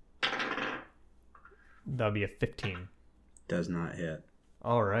 That'll be a 15. Does not hit.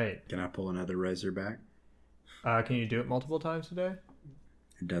 All right. Can I pull another Razorback? Can you do it multiple times today?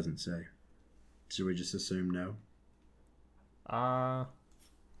 It doesn't say. Should we just assume no? I'm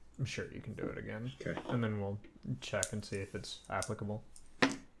sure you can do it again. Okay. And then we'll check and see if it's applicable.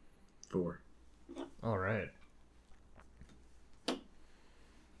 4. All right.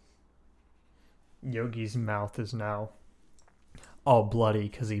 Yogi's mouth is now all bloody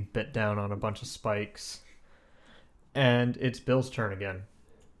because he bit down on a bunch of spikes. And it's Bill's turn again.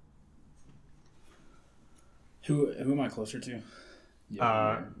 Who am I closer to?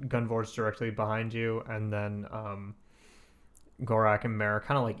 Gunvor's directly behind you, and then Gorak and Mare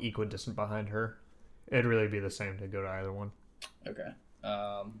kind of like equidistant behind her. It'd really be the same to go to either one. Okay.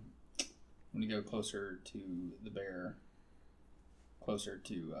 I'm gonna go closer to the bear. Closer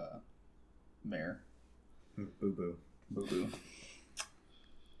to Mare. Boo Boo.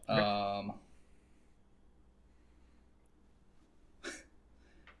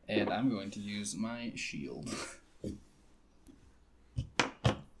 And I'm going to use my shield. You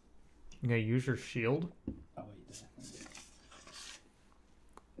gonna use your shield? Oh wait.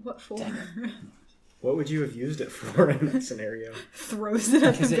 What for? What would you have used it for in that scenario? Throws it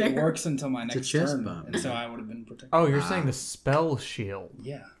at the Because it bear. works until my next chest turn, bump. and so I would have been protected. Oh, you're saying the spell shield.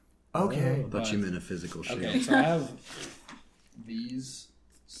 Yeah. Okay. I thought you meant a physical shield. Okay, so I have these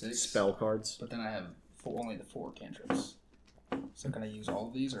 6 Spell cards. but then I have only the 4 cantrips. So can I use all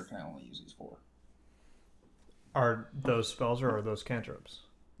of these, or can I only use these 4? Are those spells or are those cantrips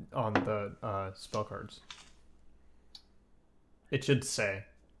on the spell cards? It should say.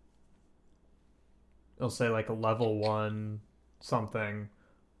 It'll say like a level 1 something,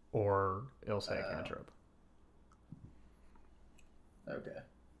 or it'll say a cantrip. Okay.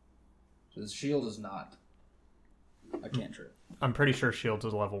 So the shield is not a cantrip. I'm pretty sure shield's a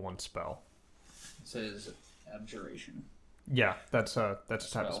level 1 spell. It says abjuration. Yeah, that's a type of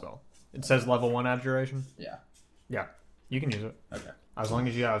Spell. spell. It says level 1 abjuration. Yeah. Yeah, you can use it Okay. as long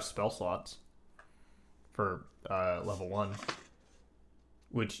as you have spell slots for level 1,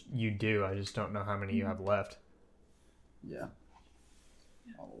 which you do. I just don't know how many you have left. Yeah.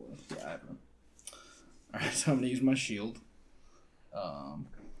 Yeah, I have them. Alright, so I'm going to use my shield.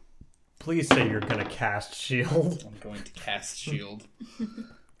 Please say you're gonna cast shield. I'm going to cast shield.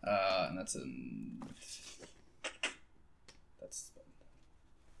 And that's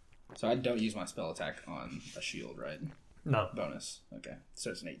so I don't use my spell attack on a shield, right? No. Bonus. Okay. So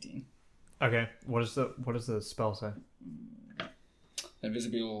it's an 18. Okay. What does the spell say? An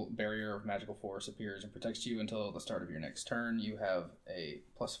invisible barrier of magical force appears and protects you until the start of your next turn. You have a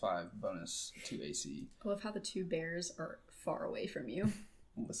 +5 bonus to AC. I love how the 2 bears are far away from you.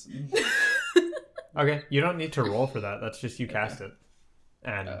 Listen. Okay, you don't need to roll for that. That's just you cast it,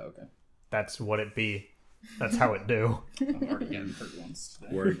 and Okay. that's what it be. That's how it do. I've already gotten hurt once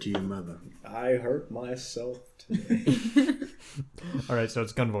today. Word to your mother. I hurt myself today. All right, so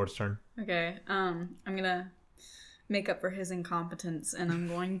it's Gunvor's turn. Okay, I'm gonna make up for his incompetence, and I'm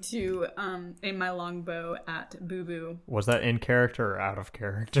going to aim my longbow at Boo Boo. Was that in character or out of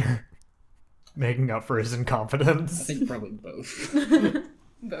character? Making up for his I incompetence. think probably both.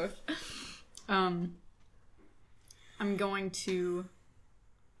 Both. I'm going to,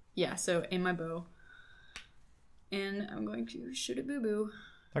 so aim my bow, and I'm going to shoot at Boo Boo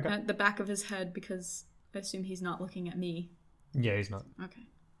Okay. at the back of his head because I assume he's not looking at me. Yeah, he's not. Okay.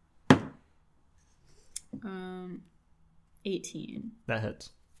 18. That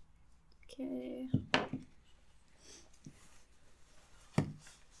hits. Okay.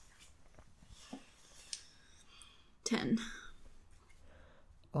 10.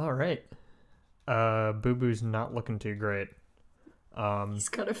 All right. Boo Boo's not looking too great. He's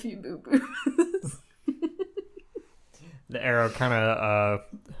got a few boo-boos. The arrow kind of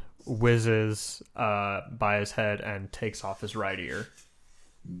whizzes by his head and takes off his right ear.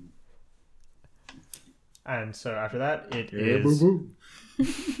 And so after that,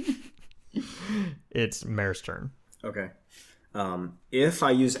 it's Mare's turn. Okay. If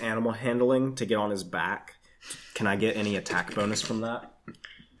I use animal handling to get on his back, can I get any attack bonus from that?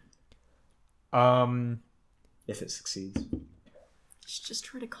 If it succeeds. Just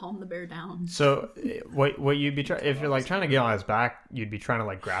try to calm the bear down. So what you'd be trying, if you're like trying to get on his back, you'd be trying to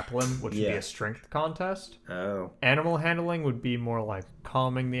like grapple him, which would be a strength contest. Oh. Animal handling would be more like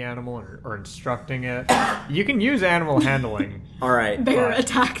calming the animal or instructing it. You can use animal handling. All right. Bear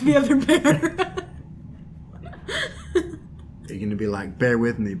attack the other bear. You're gonna be like, bear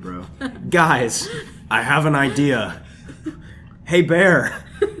with me, bro. Guys, I have an idea. Hey, bear.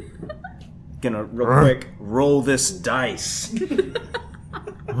 Gonna real quick roll this dice.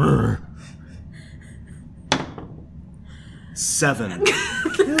 7.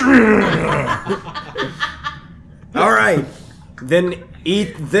 All right, then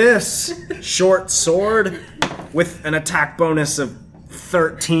eat this short sword with an attack bonus of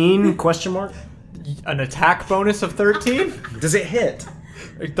 13? Question mark. An attack bonus of 13? Does it hit?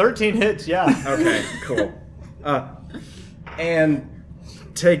 13 hits, yeah. Okay, cool. And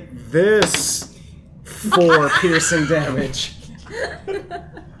take this 4 piercing damage.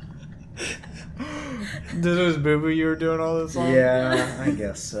 This was Boo Boo you were doing all this on? Yeah, I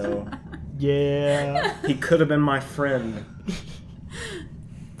guess so. Yeah. He could have been my friend.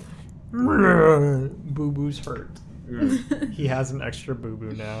 Boo Boo's hurt. He has an extra Boo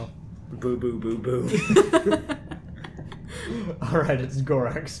Boo now. Boo boo boo boo. Alright, it's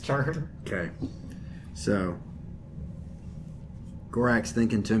Gorak's turn. Okay. So, Gorak's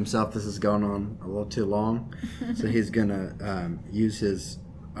thinking to himself, this has gone on a little too long. So he's gonna use his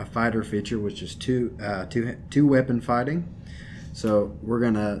fighter feature, which is two weapon fighting. So we're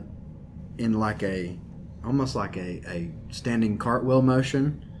gonna, in like almost like a standing cartwheel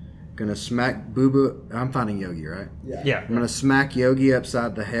motion, gonna smack Boo Boo. I'm fighting Yogi, right? Yeah. I'm gonna smack Yogi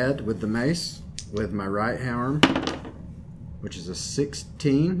upside the head with the mace with my right arm, which is a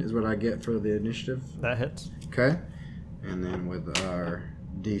 16 is what I get for the initiative. That hits. Okay. And then with our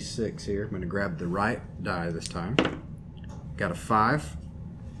D6 here, I'm going to grab the right die this time. Got a 5.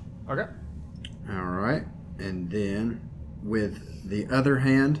 Okay. All right. And then with the other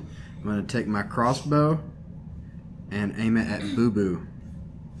hand, I'm going to take my crossbow and aim it at Boo Boo.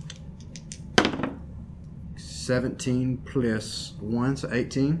 17 plus 1, so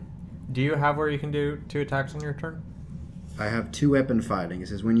 18. Do you have where you can do 2 attacks on your turn? I have 2 weapon fighting. It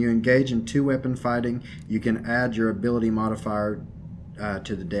says when you engage in 2 weapon fighting, you can add your ability modifier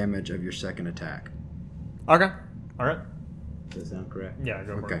to the damage of your second attack. Okay. Alright. Does that sound correct? Yeah,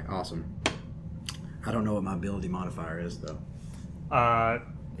 go for Okay, it. awesome. I don't know what my ability modifier is, though.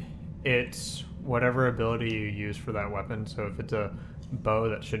 It's whatever ability you use for that weapon. So if it's a bow,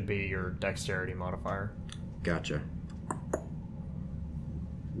 that should be your dexterity modifier. Gotcha.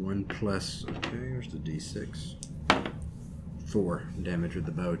 1 plus... Okay, here's the D6. 4 damage with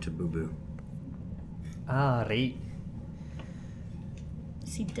the bow to Boo Boo. Alright.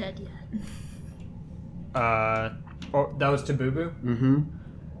 Is he dead yet? Oh, that was to Boo Boo? Mm-hmm.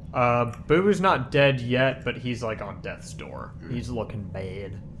 Boo Boo's not dead yet, but he's like on death's door. He's looking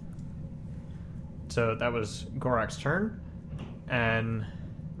bad. So that was Gorak's turn. And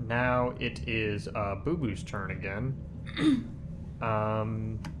now it is Boo Boo's turn again.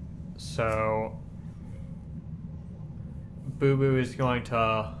 So Boo Boo is going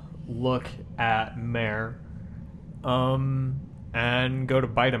to look at Mare and go to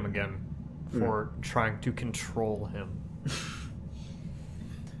bite him again for trying to control him.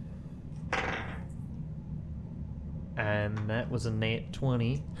 And that was a nat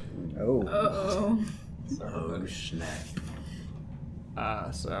 20. Oh. Uh-oh. Oh, snap.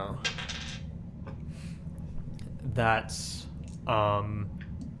 So that's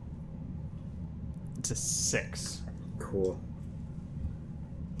it's a 6. Cool.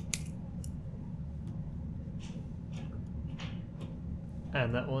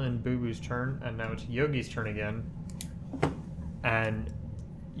 And that will end Boo Boo's turn, and now it's Yogi's turn again. And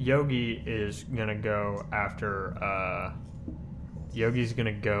Yogi is gonna go after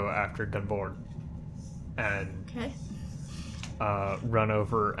Gunvor and Okay. run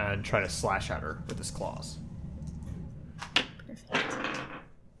over and try to slash at her with his claws. Perfect.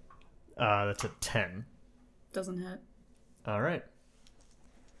 That's a 10. Doesn't hit. All right.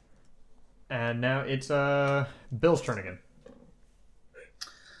 And now it's Bill's turn again.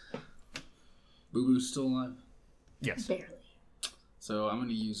 Boo Boo's still alive. Yes. Barely. So I'm going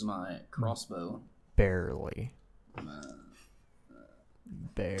to use my crossbow. Barely.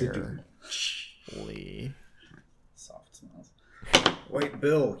 Soft smells. Wait,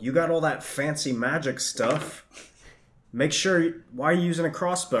 Bill, you got all that fancy magic stuff. Make sure, why are you using a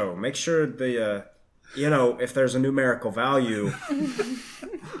crossbow? Make sure the, if there's a numerical value,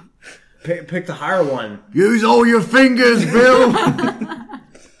 pick the higher one. Use all your fingers, Bill.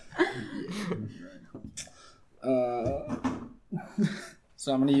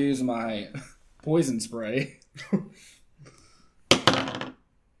 So I'm going to use my poison spray.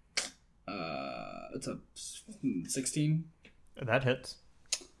 It's a 16. That hits.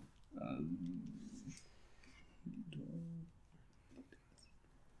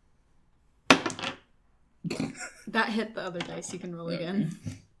 That hit the other dice. You can roll again.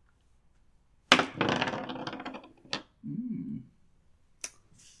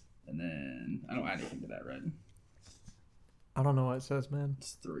 And then I don't add anything to that, right? I don't know what it says, man.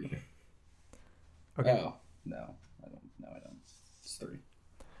 It's 3. Okay. Oh, no. I don't. It's 3.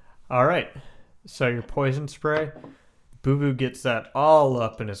 All right. So your poison spray, Boo Boo gets that all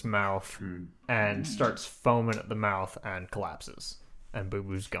up in his mouth and starts foaming at the mouth and collapses. And Boo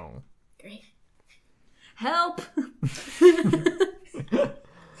Boo's gone. Great. Help!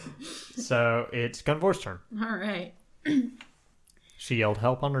 So it's Gunvor's turn. All right. She yelled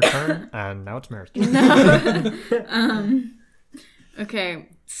help on her turn, and now it's Mary's turn. Okay,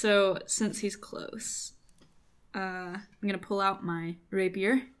 so since he's close, I'm going to pull out my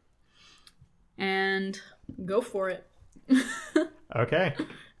rapier and go for it. Okay.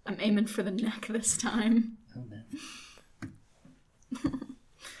 I'm aiming for the neck this time. Oh, no.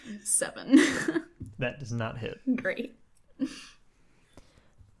 7. That does not hit. Great.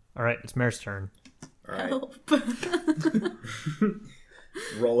 All right, it's Mary's turn. All right. Help.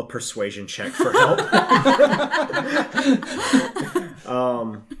 Roll a persuasion check for help.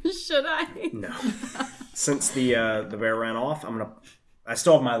 Should I? No. Since the bear ran off, I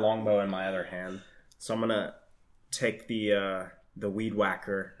still have my longbow in my other hand, so I'm gonna take the weed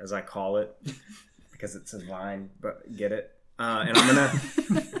whacker, as I call it, because it's a vine. But get it? And I'm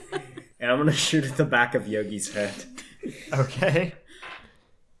gonna shoot at the back of Yogi's head. Okay.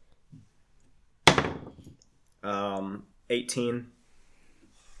 18.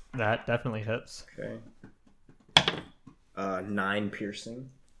 That definitely hits. Okay. 9 piercing.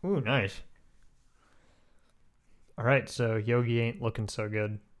 Ooh, nice. All right, so Yogi ain't looking so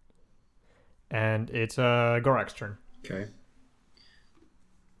good. And it's Gorak's turn. Okay.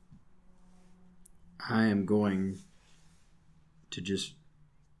 I am going to just...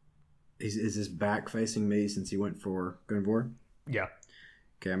 Is his back facing me since he went for Gunvor? Yeah.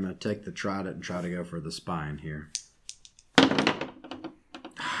 Okay, I'm going to take the trident and try to go for the spine here.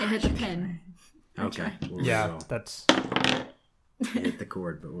 It hit the pin. Okay. We'll Yeah, go. that's Hit the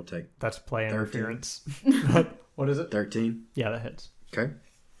cord, but we'll take play 13. interference. What is it? 13. Yeah, that hits. Okay.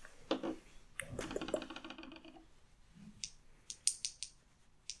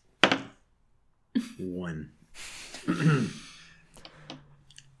 One.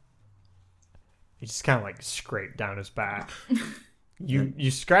 He just kind of like scraped down his back.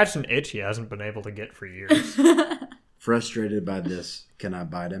 You scratched an itch he hasn't been able to get for years. Frustrated by this, can I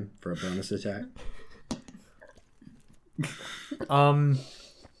bite him for a bonus attack?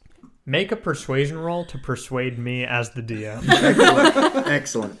 Make a persuasion roll to persuade me as the DM.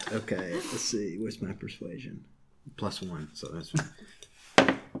 Excellent. Okay, let's see. Where's my persuasion? +1, so that's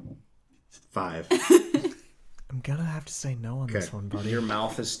 5. I'm gonna have to say no on this one, buddy. Your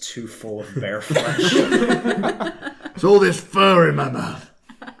mouth is too full of bear flesh. It's all this fur in my mouth.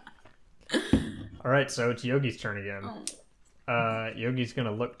 All right, so it's Yogi's turn again. Yogi's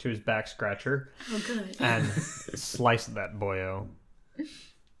gonna look to his back scratcher Oh, good. and slice that boyo.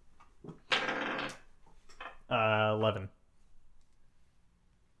 11.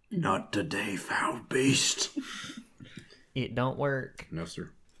 Not today, foul beast. It don't work. No,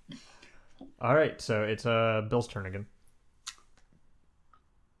 sir. All right, so it's Bill's turn again.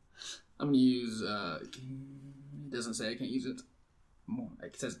 I'm going to use... it doesn't say I can't use it.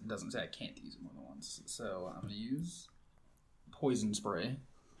 It doesn't say I can't use it more than once. So I'm going to use poison spray.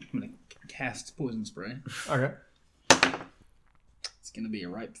 I'm going to cast poison spray. Okay. It's going to be a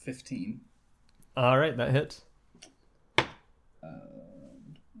ripe 15. All right, that hits. A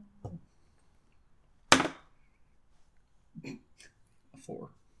 4.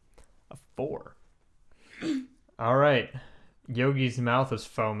 A 4. All right. Yogi's mouth is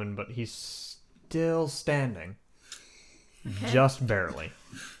foaming, but he's still standing. Okay. Just barely.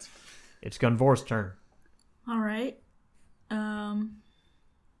 It's Gunvor's turn. All right.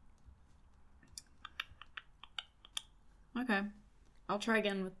 Okay. I'll try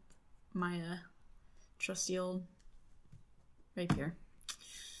again with my trusty old rapier.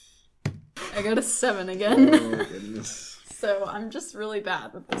 I got a 7 again. Oh, goodness. So I'm just really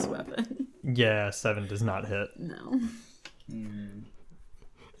bad with this weapon. Yeah, 7 does not hit. No.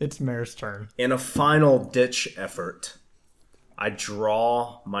 It's Mare's turn. In a final ditch effort, I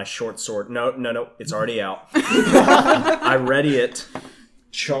draw my short sword. No, it's already out. I ready it,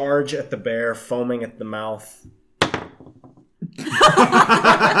 charge at the bear, foaming at the mouth.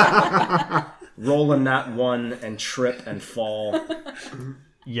 Roll a nat 1 and trip and fall.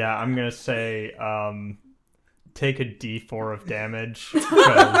 Yeah, I'm going to say take a d4 of damage. 'Cause,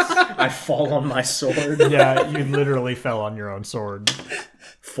 I fall on my sword. yeah, you literally fell on your own sword.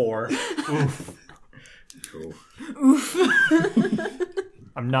 4. Cool.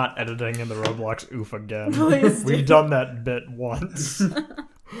 I'm not editing in the Roblox oof again. Please We've done that bit once.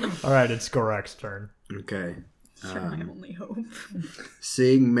 Alright, it's Gorak's turn. Okay. You're my only hope.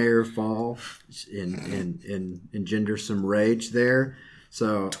 Seeing Mare fall engenders some rage there.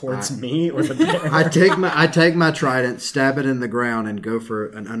 So Towards me or the bear? I take my trident, stab it in the ground, and go for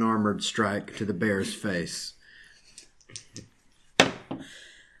an unarmored strike to the bear's face.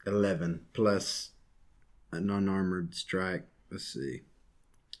 11 plus an unarmored strike. Let's see.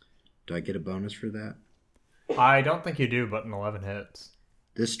 Do I get a bonus for that? I don't think you do, but an 11 hits.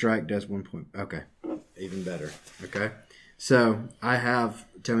 This strike does 1 point. Okay. Even better. Okay. So I have,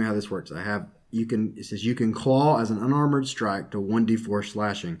 tell me how this works. It says you can claw as an unarmored strike to 1d4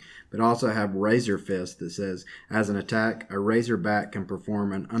 slashing, but also have razor fist that says as an attack, a razorback can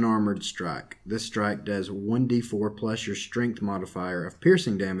perform an unarmored strike. This strike does 1d4 plus your strength modifier of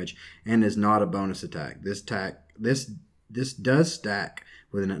piercing damage and is not a bonus attack. This does stack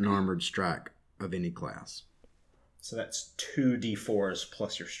with an unarmored strike of any class. So that's 2d4s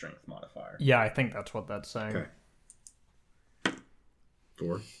plus your strength modifier. Yeah, I think that's what that's saying. Okay.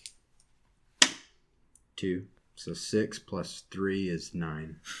 4. 2. So 6 plus 3 is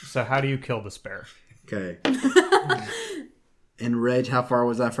 9. So how do you kill this bear? Okay. In rage, how far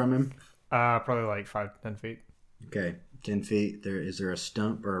was I from him? Probably like 5 to 10 feet. Okay. 10 feet. Is there a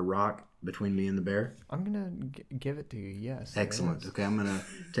stump or a rock between me and the bear? I'm gonna give it to you, yes. Excellent. Okay, I'm going to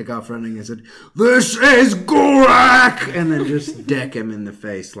take off running and say, "This is Gorak!" And then just deck him in the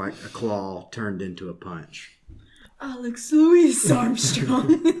face like a claw turned into a punch. Alex Louis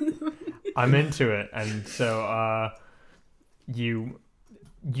Armstrong. I'm into it, and so you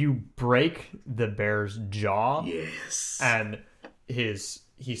break the bear's jaw. Yes. And he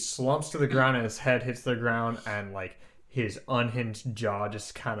slumps to the ground, and his head hits the ground, and like his unhinged jaw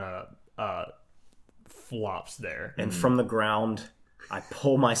just kind of flops there. And from the ground, I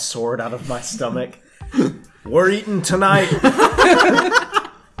pull my sword out of my stomach. We're eating tonight.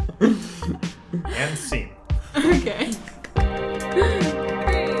 And scene. Okay.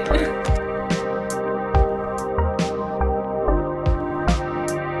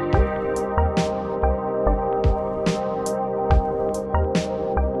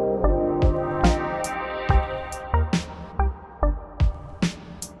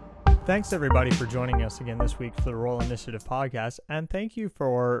 Thanks everybody for joining us again this week for the Roll Initiative podcast, and thank you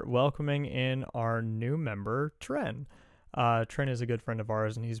for welcoming in our new member, Tren. Tren is a good friend of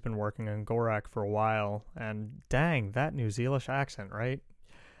ours, and he's been working on Gorak for a while, and dang, that New Zealish accent, right?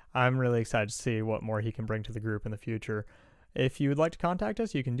 I'm really excited to see what more he can bring to the group in the future. If you would like to contact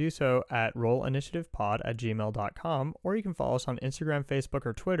us, you can do so at rollinitiativepod@gmail.com, or you can follow us on Instagram, Facebook,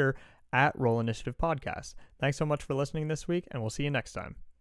 or Twitter at Roll Initiative Podcast. Thanks so much for listening this week, and we'll see you next time.